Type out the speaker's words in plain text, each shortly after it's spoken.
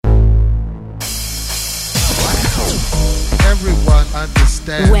everyone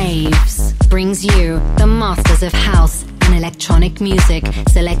understands. Waves brings you the masters of house and electronic music,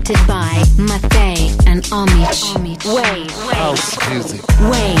 selected by Mattei and Omich. Waves. House music.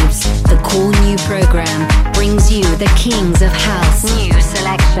 Waves, the cool new program, brings you the kings of house. New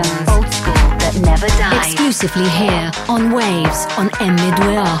selections, old school that never dies. Exclusively here on Waves on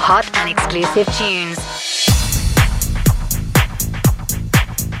m2o. Hot and exclusive tunes.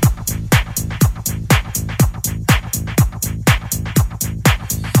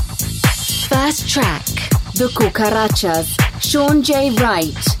 First track, The Cucarachas, Sean J.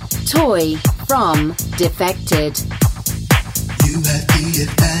 Wright, Toy from Defected. You had the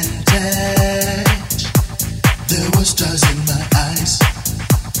advantage. There were stars in my eyes.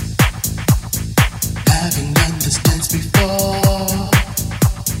 Having done this dance before,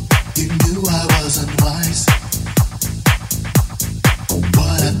 you knew I was unwise.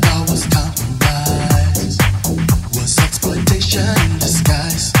 What I thought was compromise was exploitation in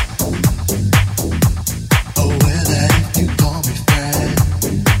disguise. Aware that if you call me friend,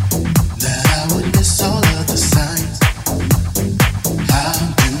 that I would miss all of the signs. How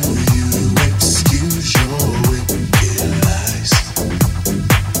do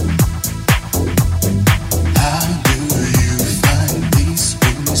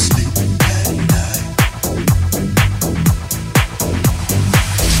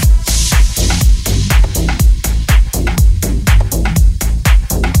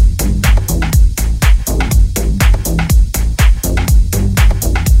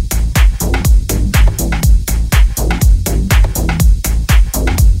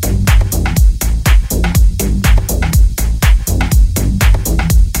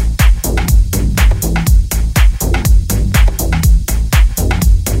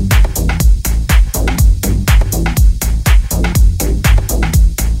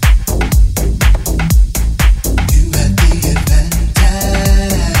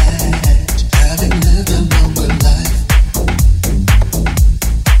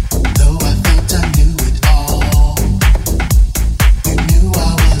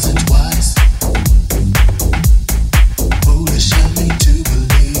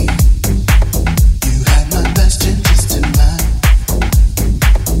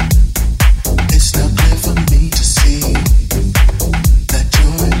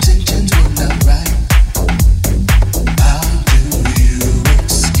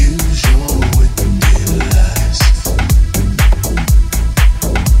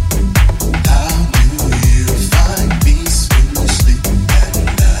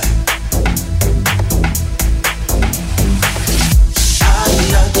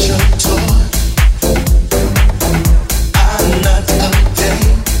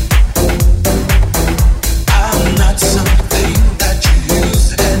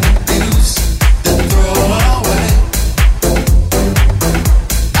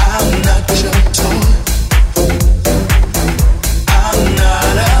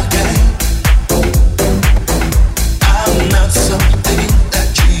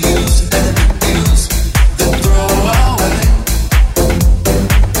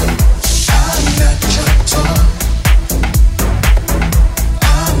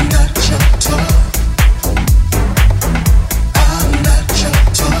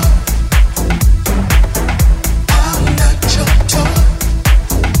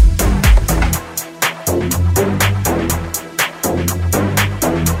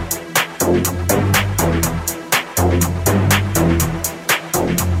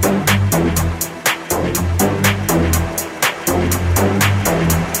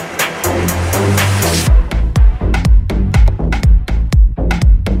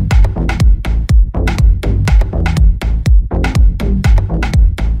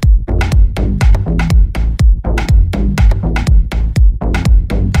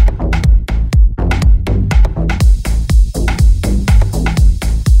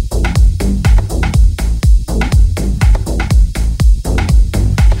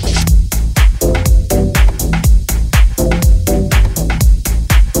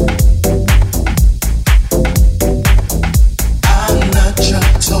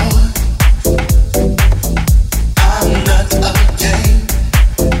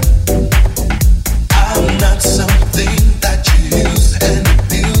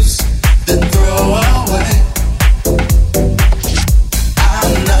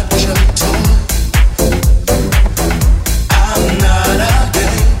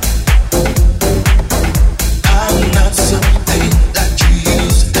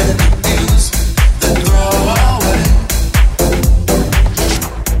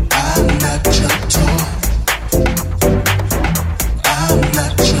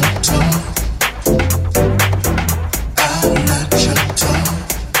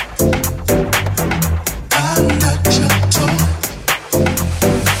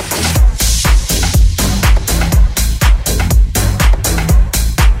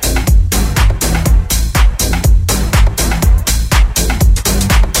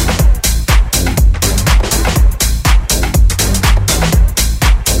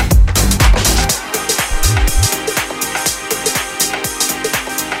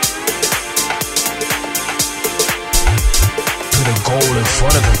goal in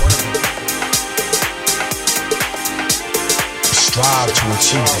front of him. Strive to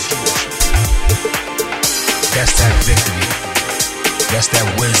achieve it. That's that victory. That's that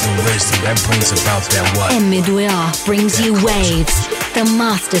wisdom that brings about that what? m2o brings you Waves, the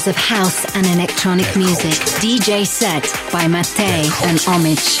masters of house and electronic music. DJ set by Mattei and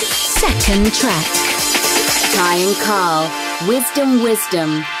Omich. Second track. Ty and Carl,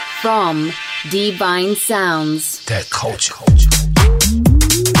 Wisdom from Divine Sounds. That culture.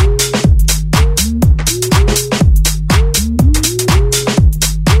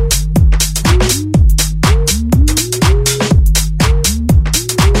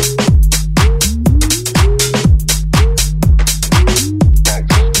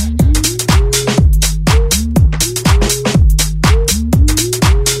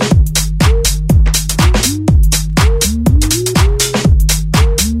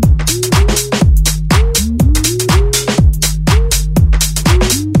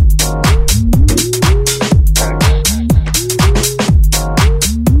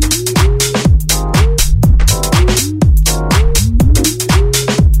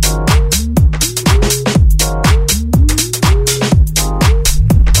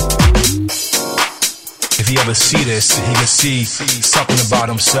 See this, he can see something about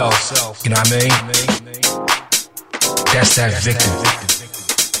himself. You know what I mean? That's that victim.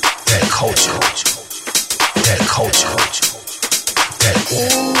 That culture. That culture. That.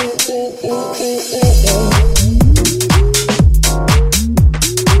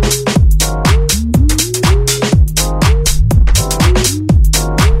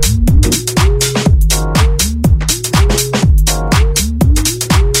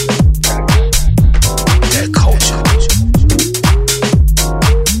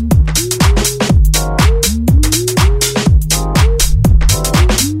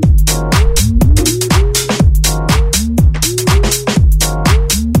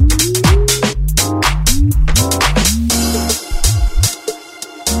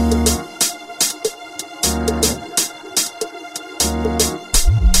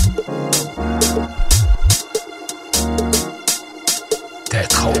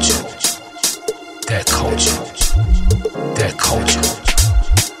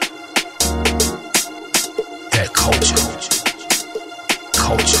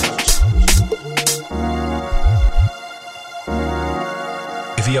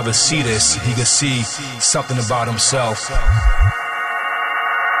 See this, he can see something about himself.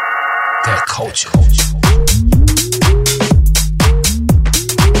 That culture.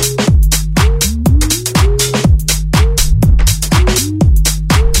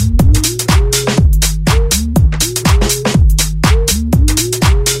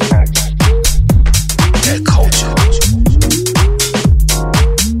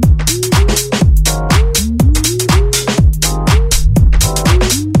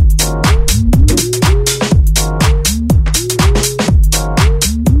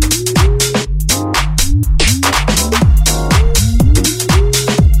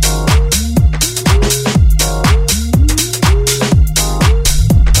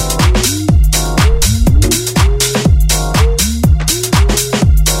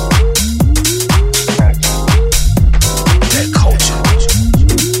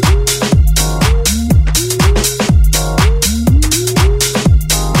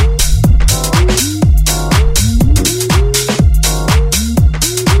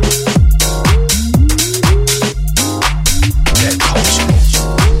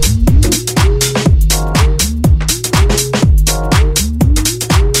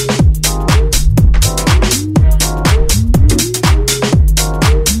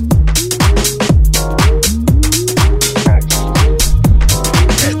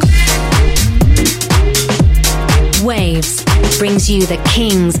 Brings you the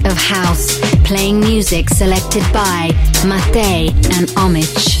kings of house, playing music selected by Mattei and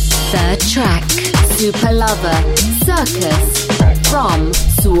Omich. Third track, Super Lover, Circus from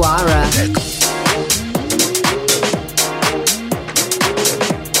Suara.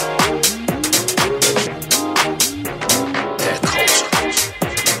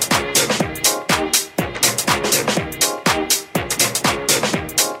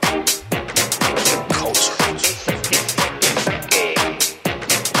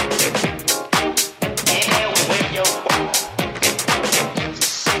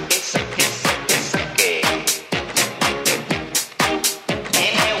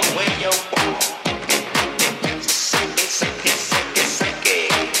 Yo.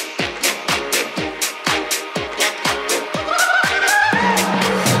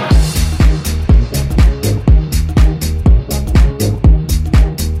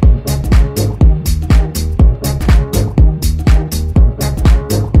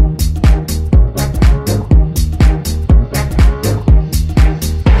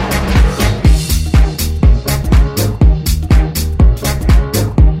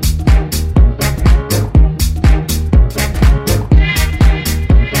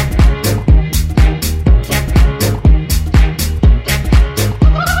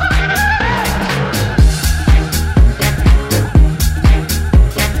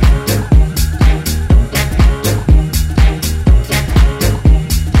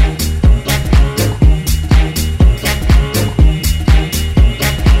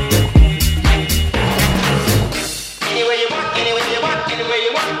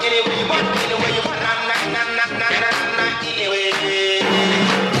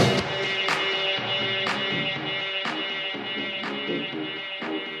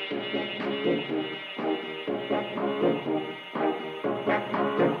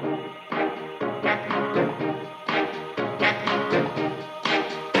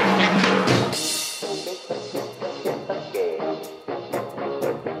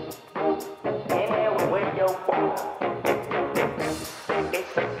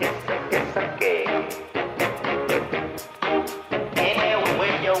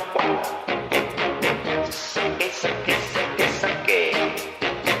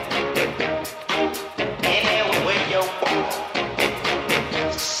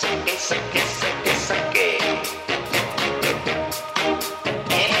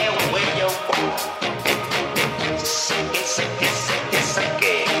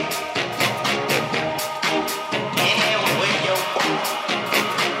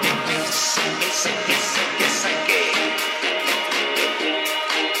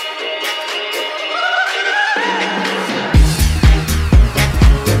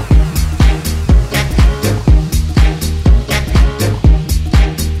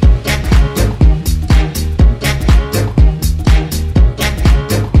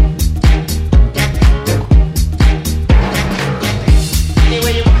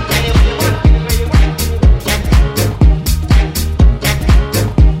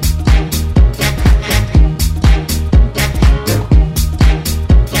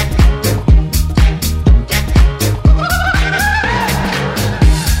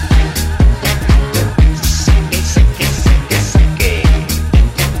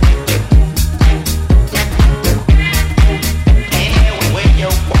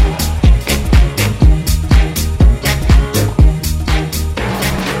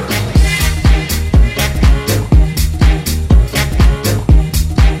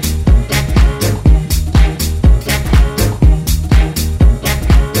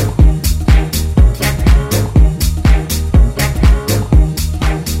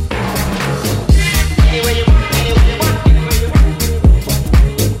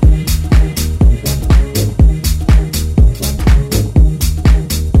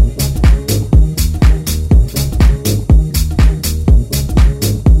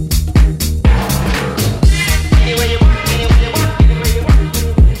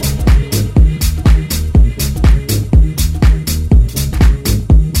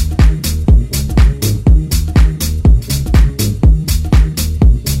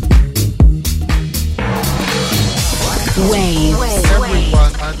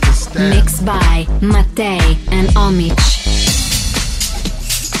 Mixed by Mattei and Omich.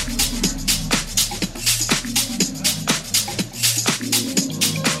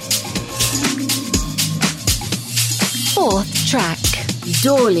 Fourth track,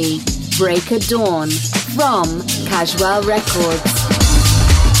 Dolly, Break a Dawn, from Casual Records.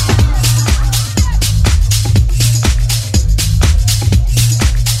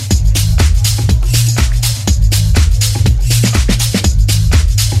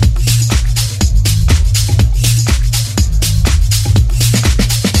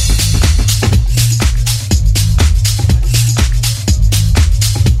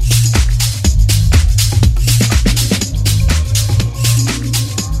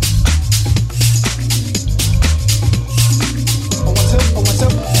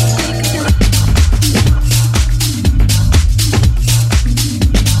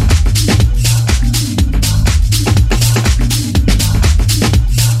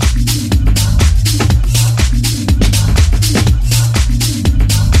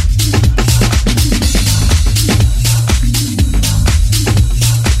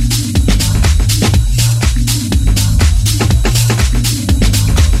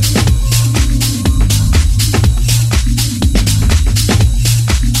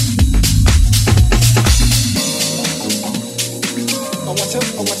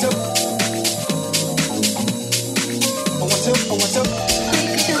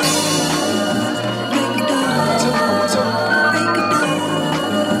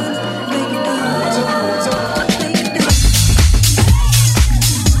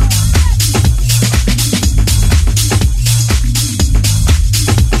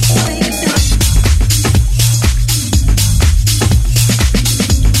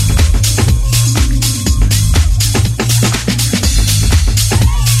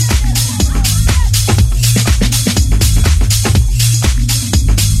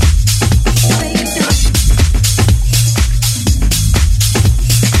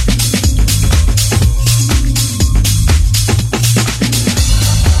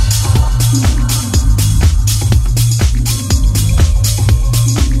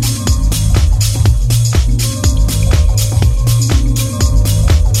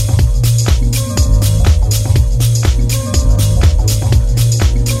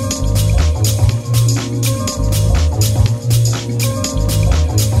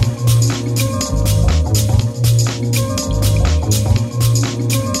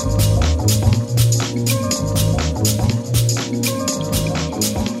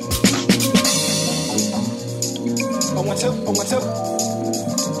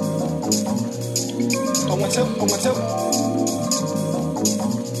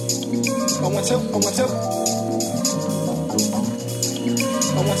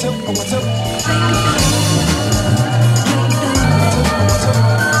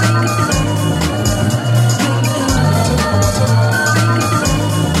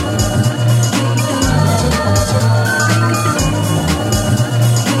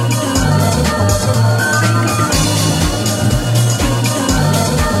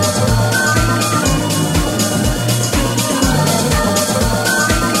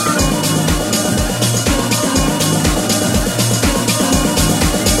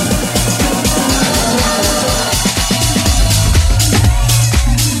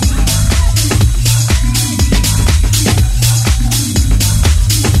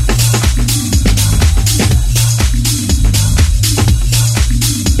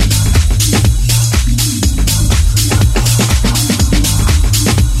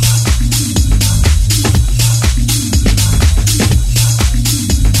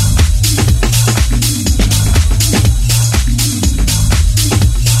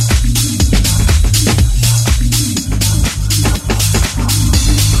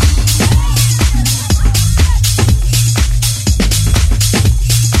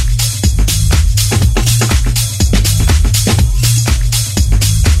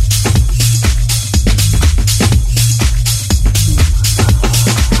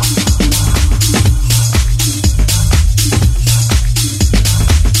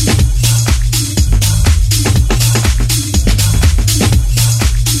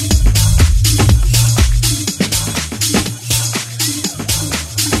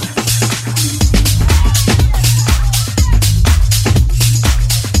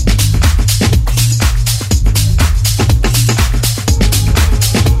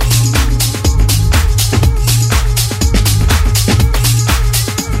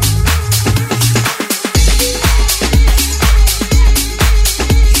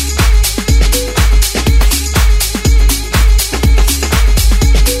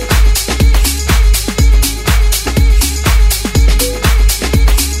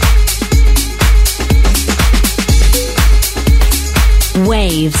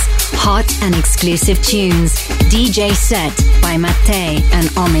 Exclusive tunes. DJ set by Mattei and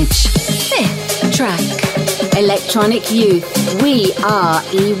Omich. Fifth track. Electronic Youth. We Are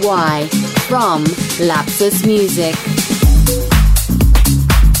EY from Lapsus Music.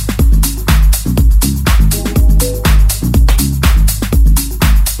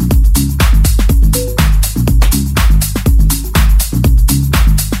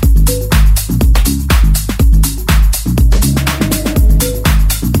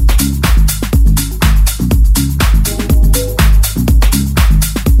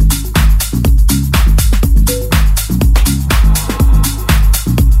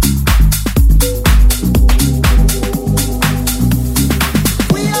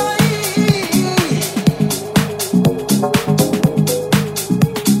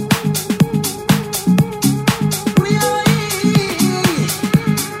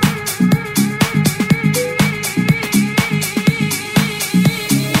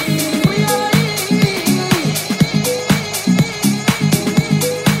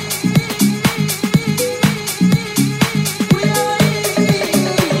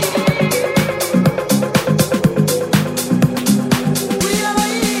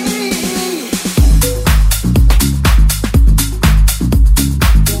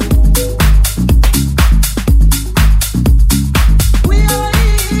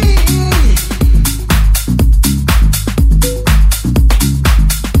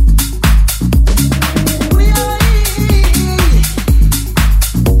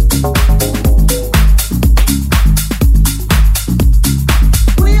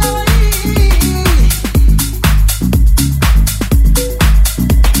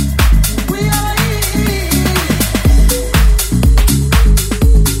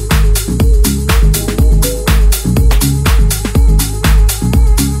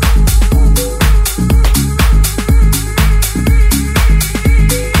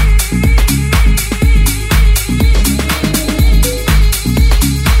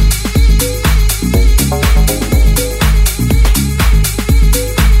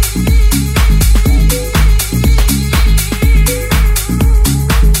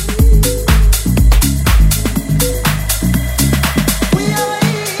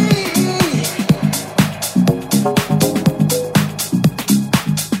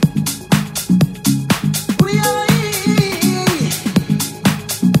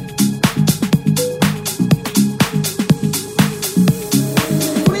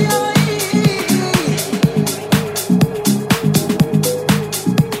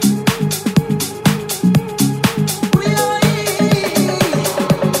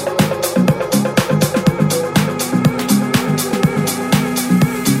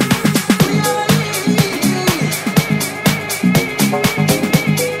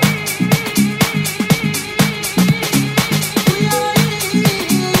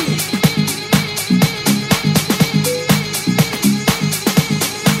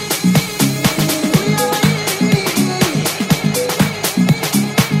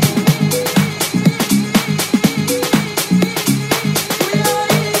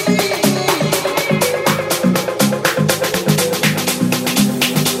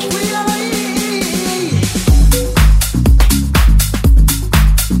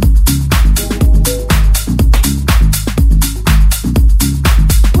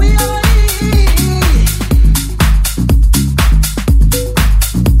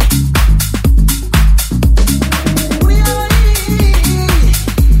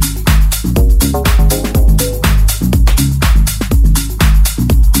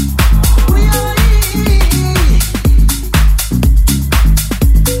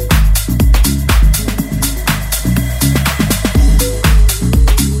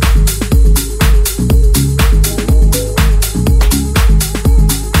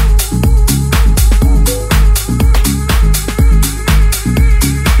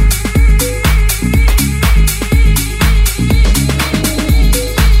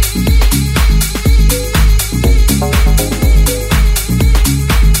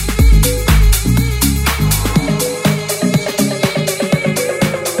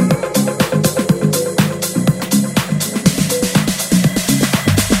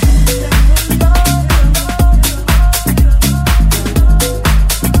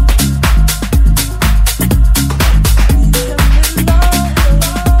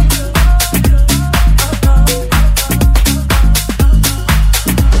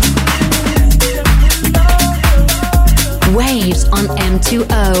 Waves on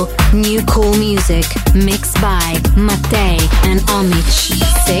M2o. New cool music mixed by Mattei and Omich.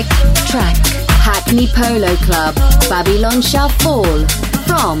 Sick track. Hackney Polo Club. Babylon Shall Fall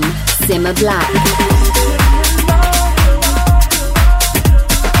from Simmer Black.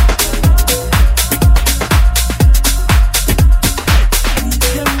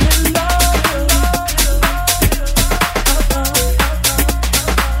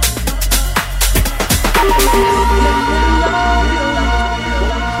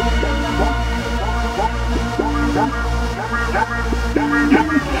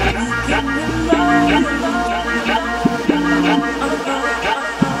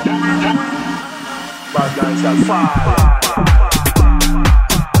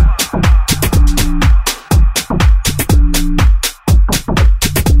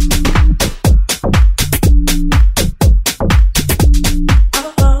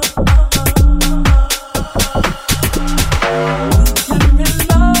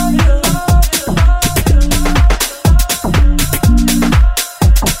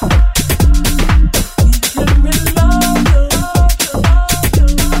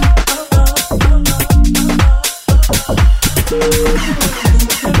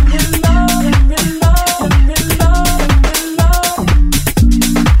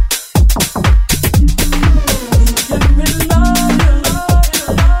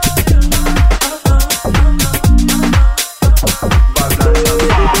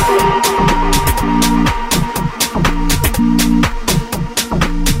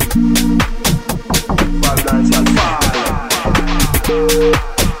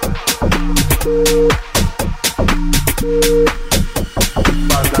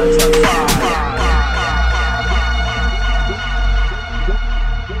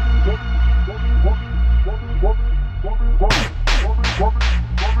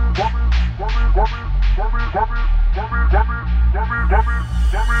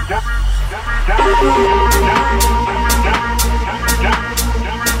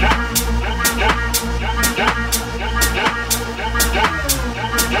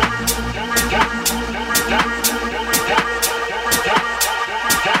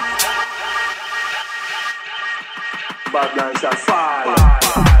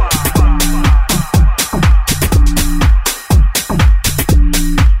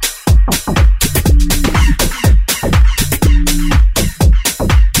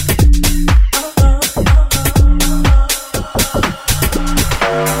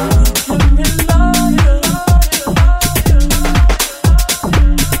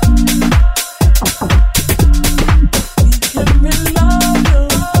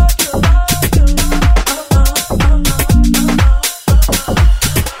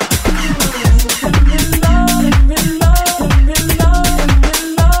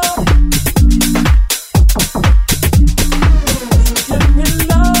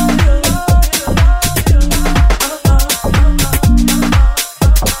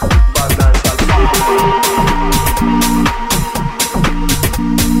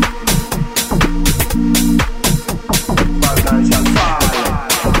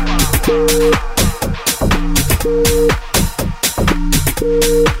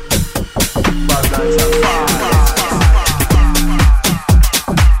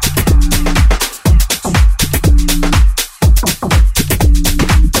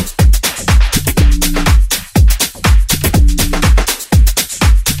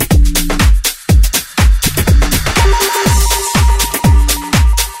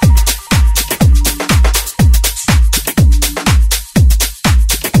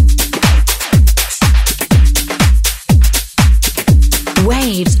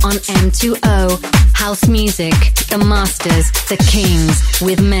 On M2o, house music, the masters, the kings,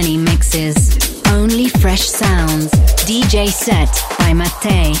 with many mixes. Only fresh sounds. DJ set by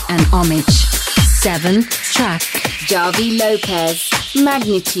Mattei and Omich. 7th track, Javi Lopez,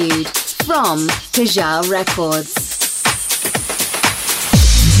 Magnitude, from Pajal Records.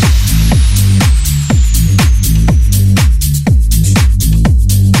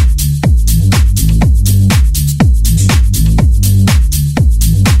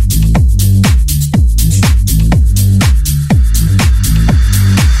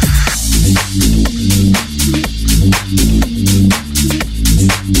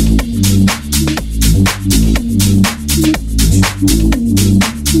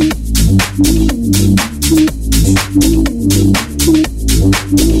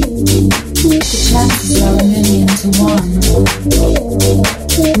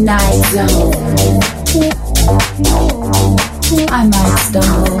 I might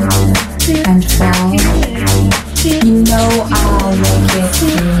stumble and fall. You know I'll make it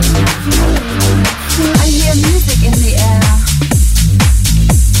through. I hear music in the air.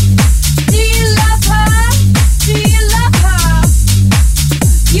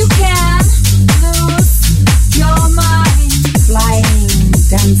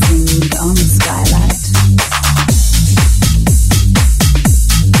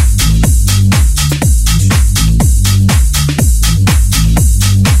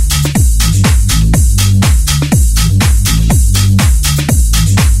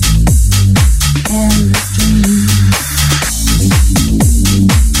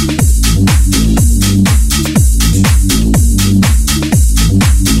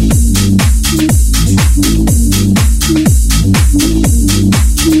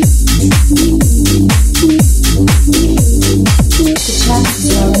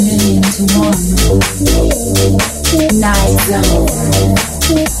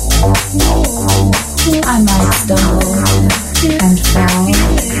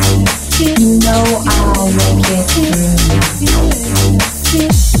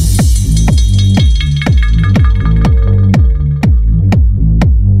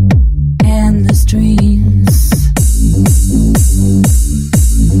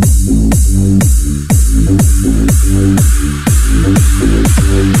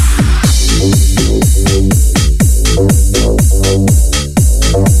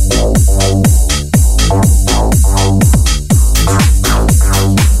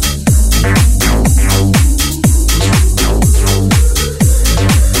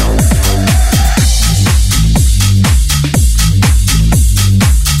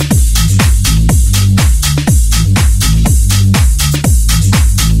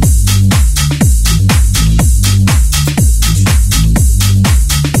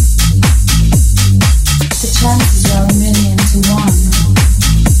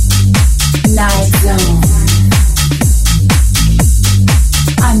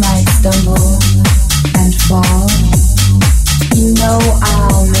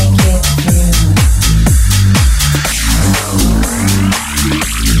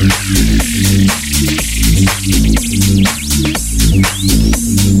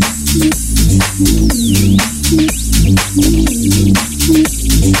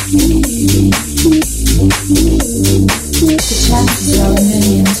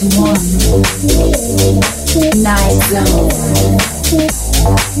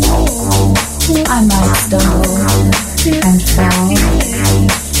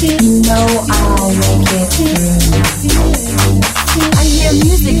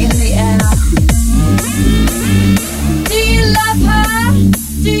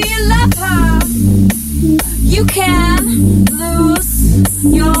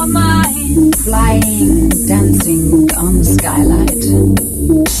 dancing on the skylight.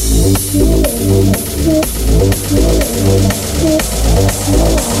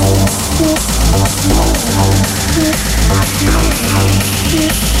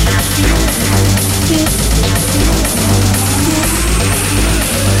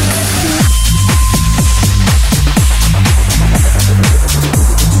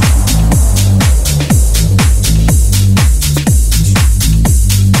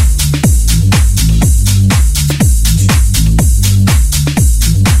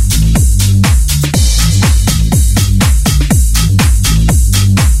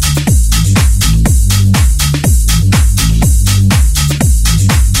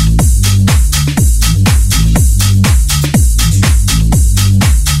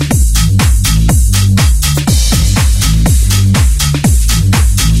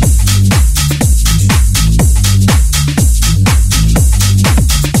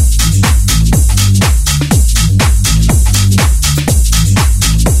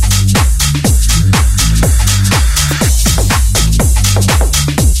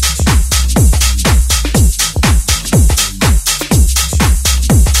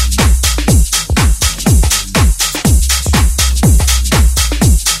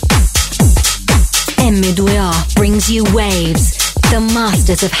 m2o brings you Waves, the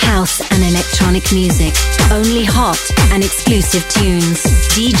masters of house and electronic music. Only hot and exclusive tunes.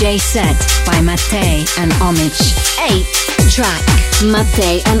 DJ set by Mattei and Omich. 8th track,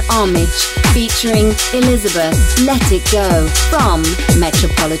 Mattei and Omich, featuring Elizabeth, Let It Go, from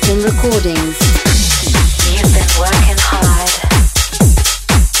Metropolitan Recordings. You've been working hard,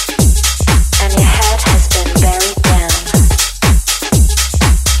 and your head has been buried down.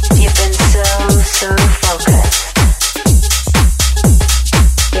 You've been so focused.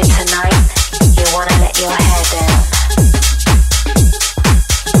 Yet tonight, you wanna let your hair down.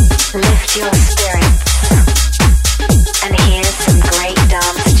 Lift your spirits, and here's some great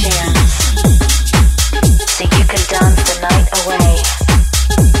dance tunes, so you can dance the night away.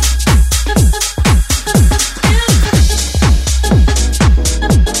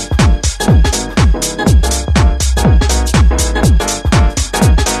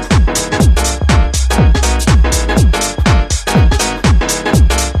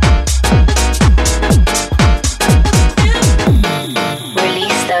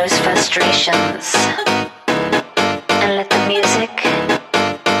 frustrations and let the music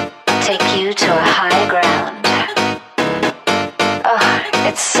take you to a higher ground. Oh,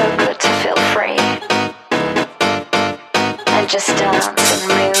 it's so good to feel free and just dance and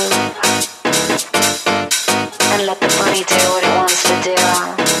move and let the body do what it wants to do.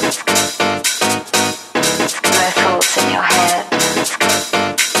 No thoughts in your head.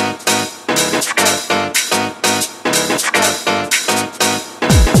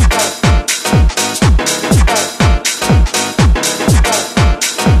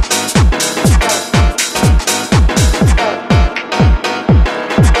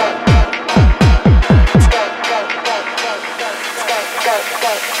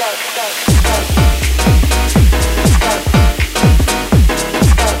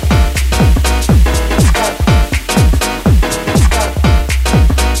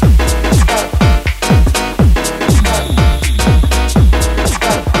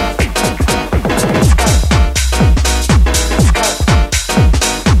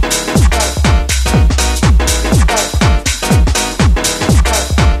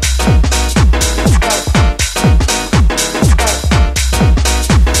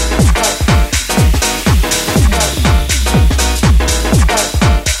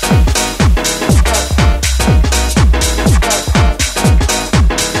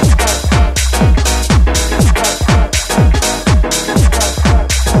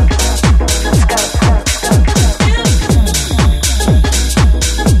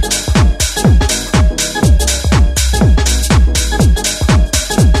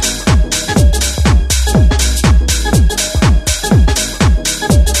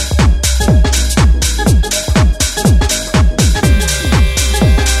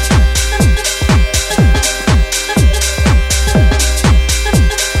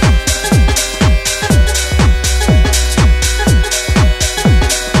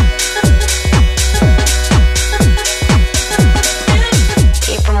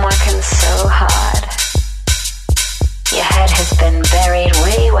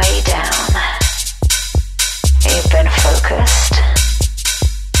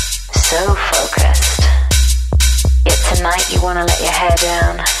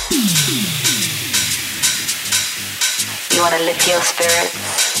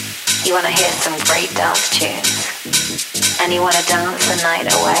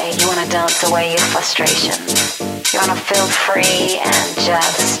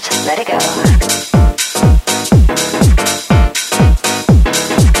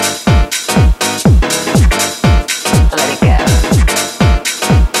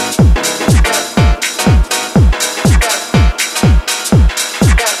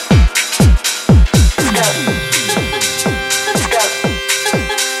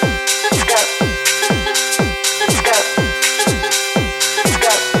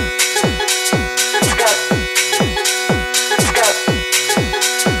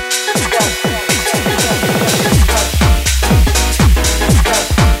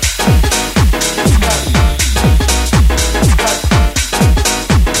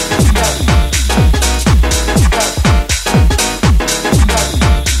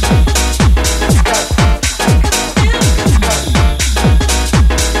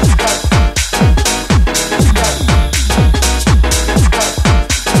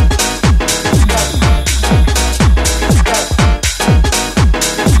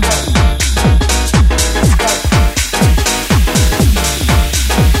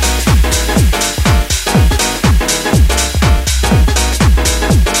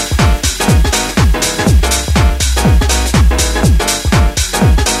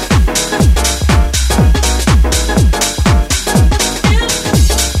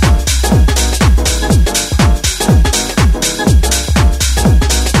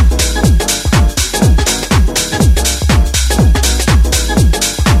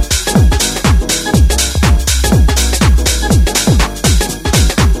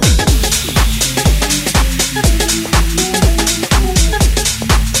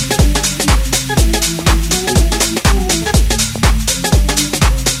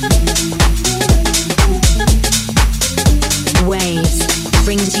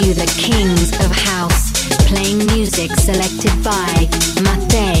 selected by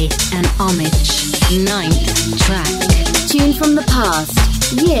Mattei and Omich. 9th track. Tune from the past,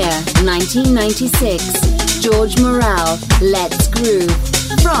 year 1996. George Morale, Let's Groove.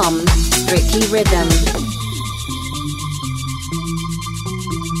 From Strictly Rhythm.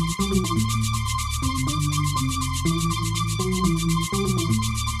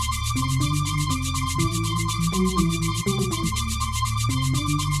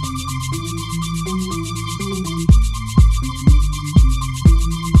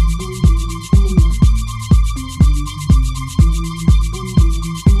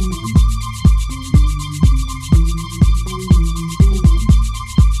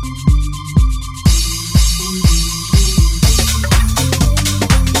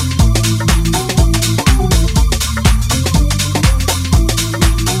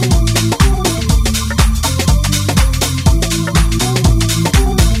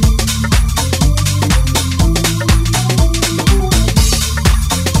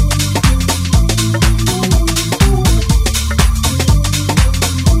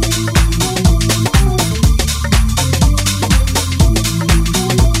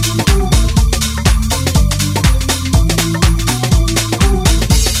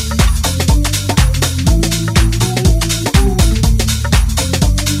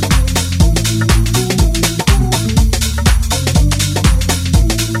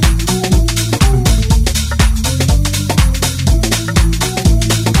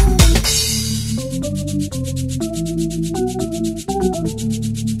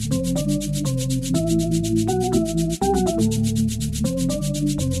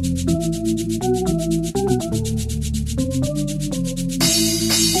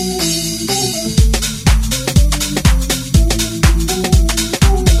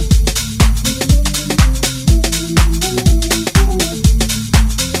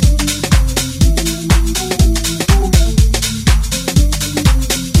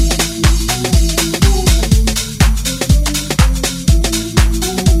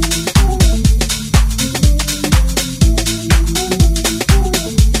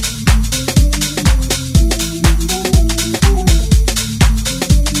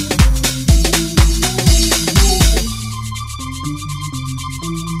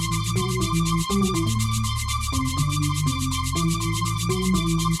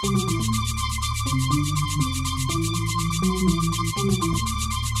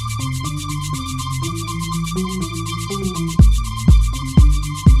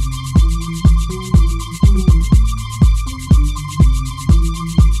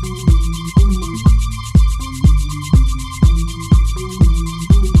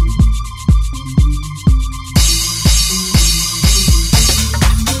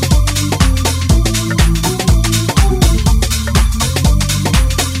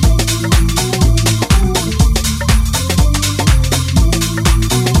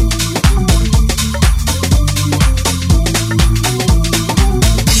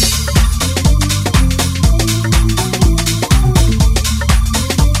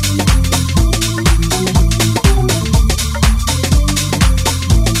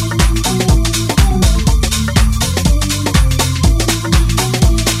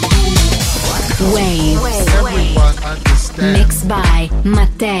 Mixed by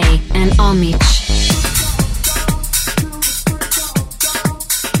Mattei and Omich.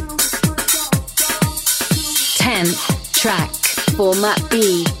 10th track for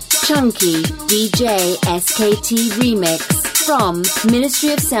Mattei, Chunky DJ SKT Remix from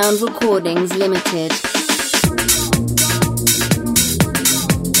Ministry of Sound Recordings Limited.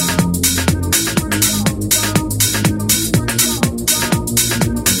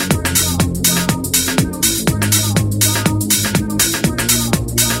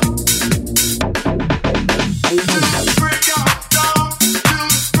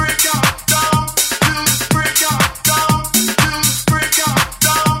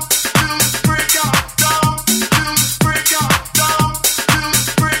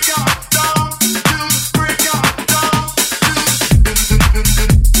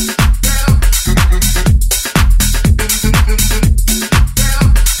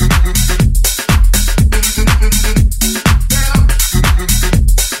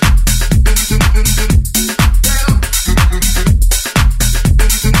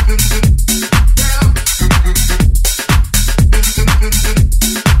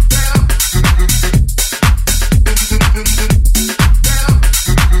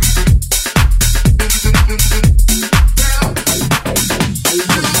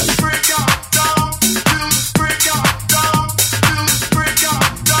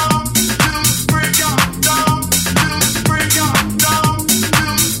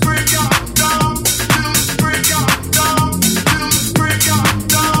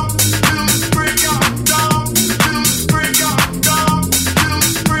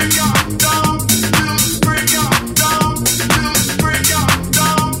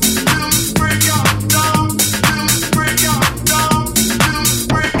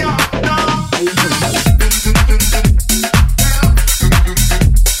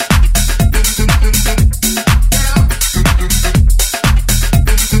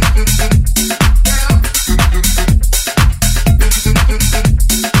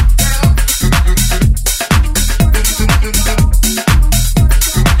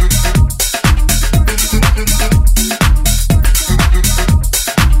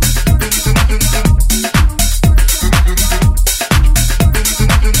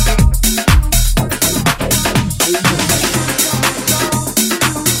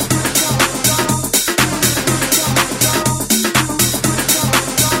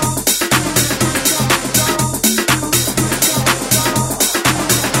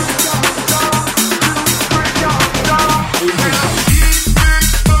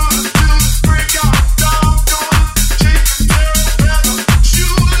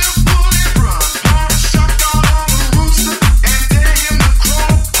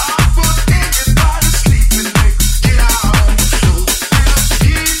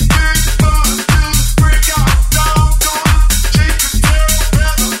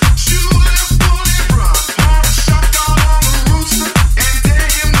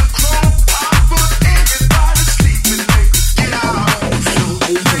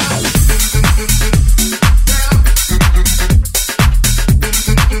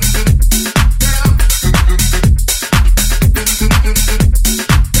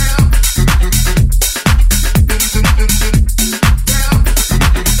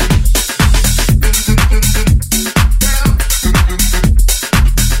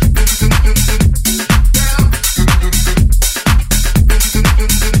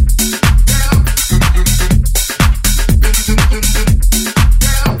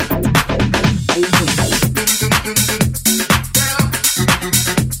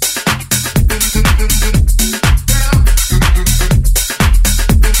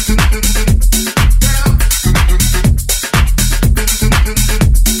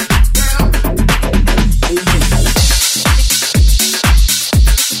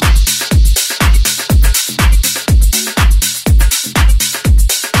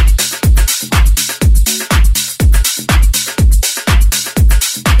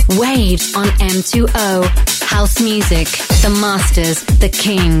 on m2o. House music, the masters, the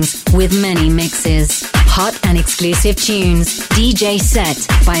kings, with many mixes. Hot and exclusive tunes. DJ set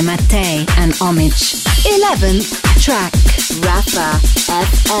by Mattei and Omich. 11th track. Rafa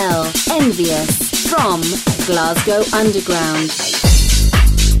FL Envious from Glasgow Underground.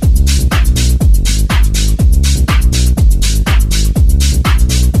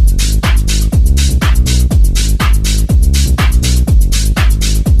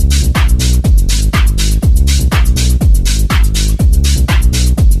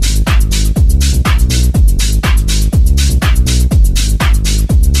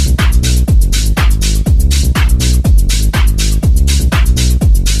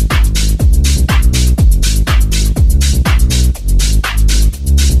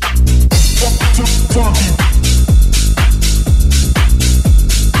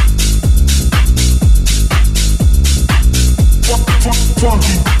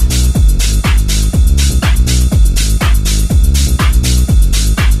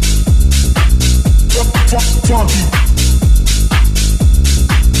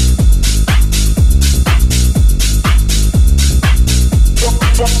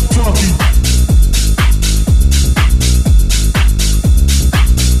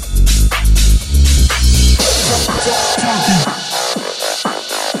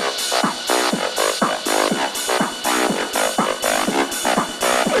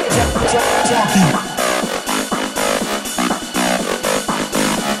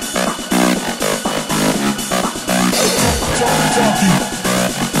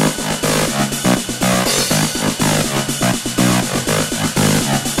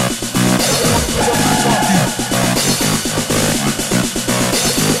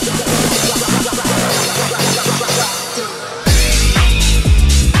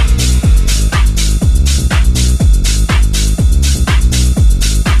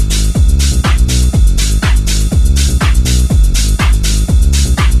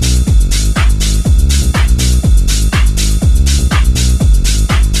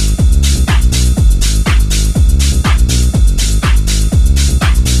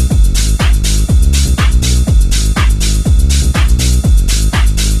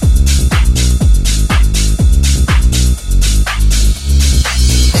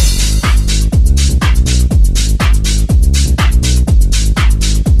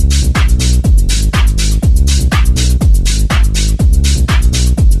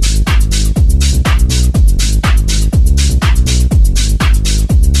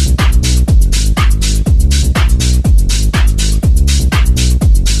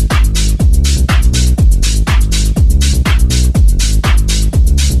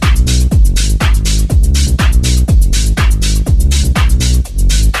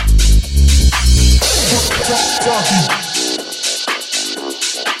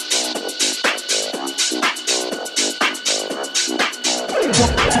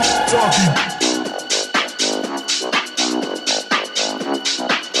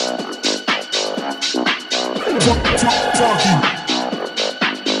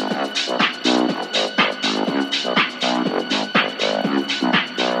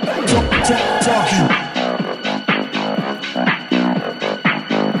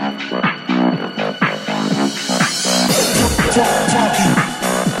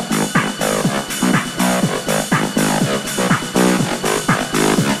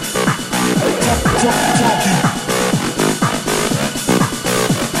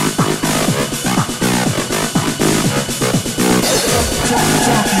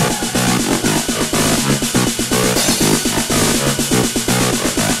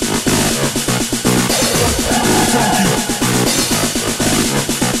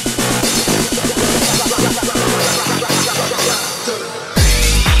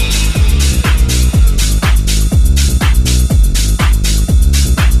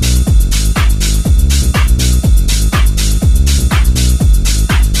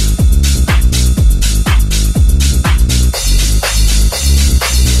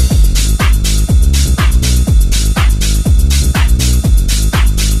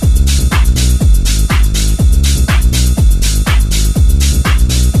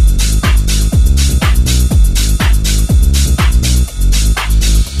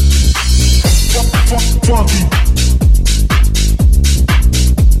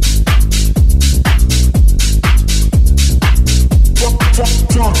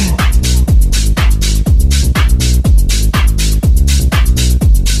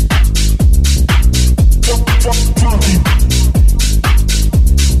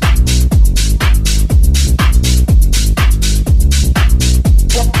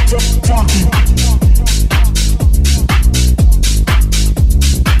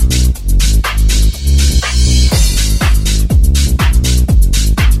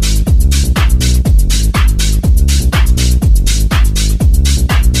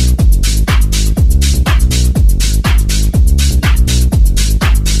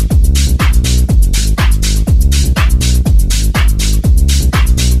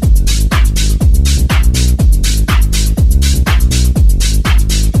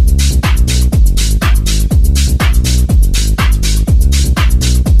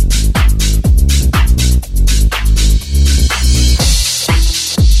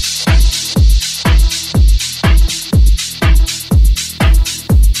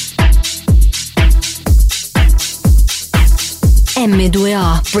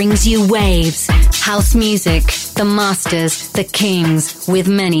 m2o brings you waves, house music, the masters, the kings, with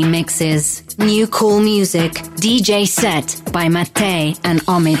many mixes. New cool music, DJ set by Mattei and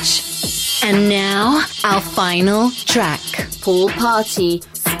Omich. And now, our final track. Pool Party,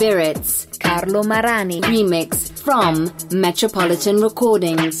 Spirits, Carlo Marani remix from Metropolitan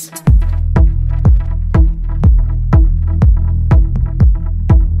Recordings.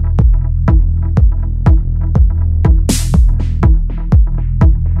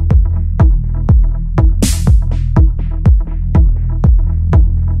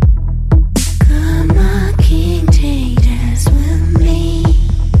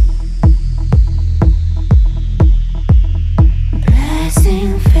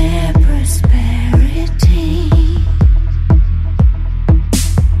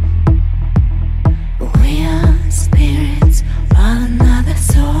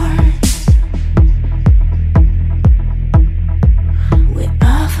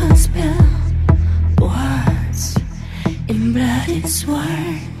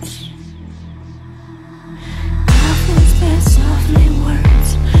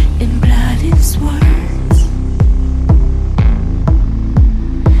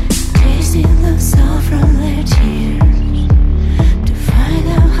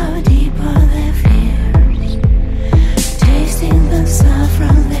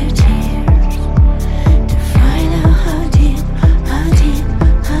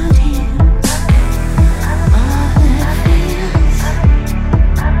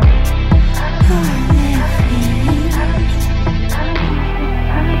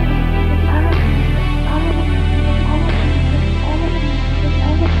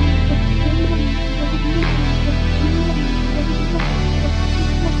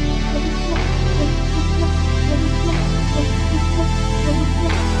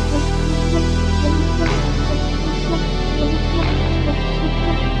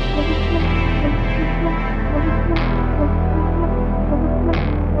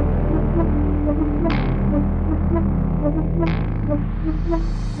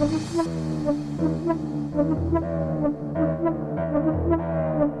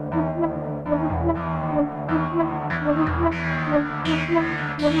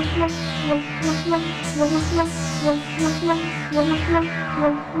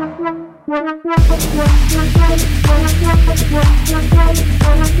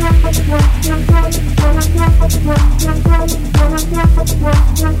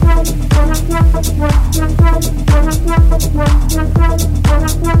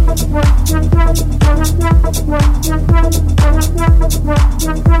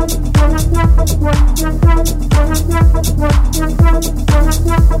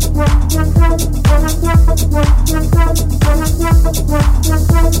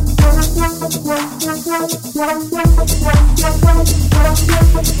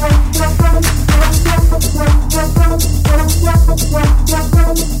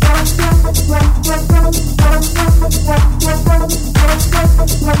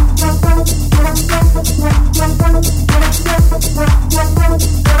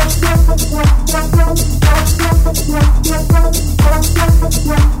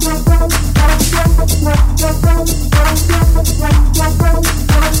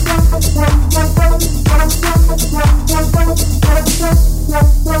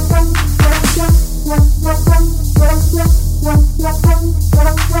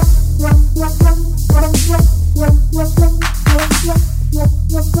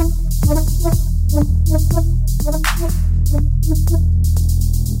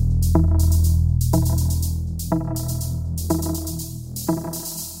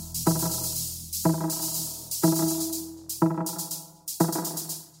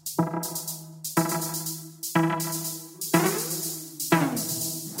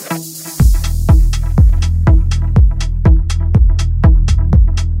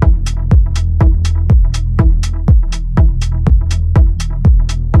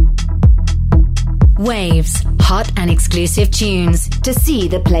 Waves, hot and exclusive tunes. To see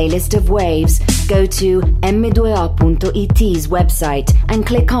the playlist of Waves, go to m2o.it's website and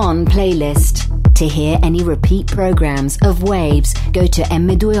click on Playlist. To hear any repeat programs of Waves, go to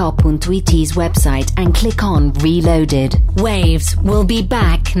m2o.it's website and click on Reloaded. Waves will be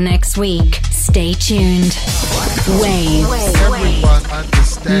back next week. Stay tuned. Waves. Everyone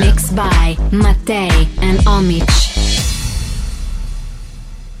understands. Mixed by Mattei and Omich.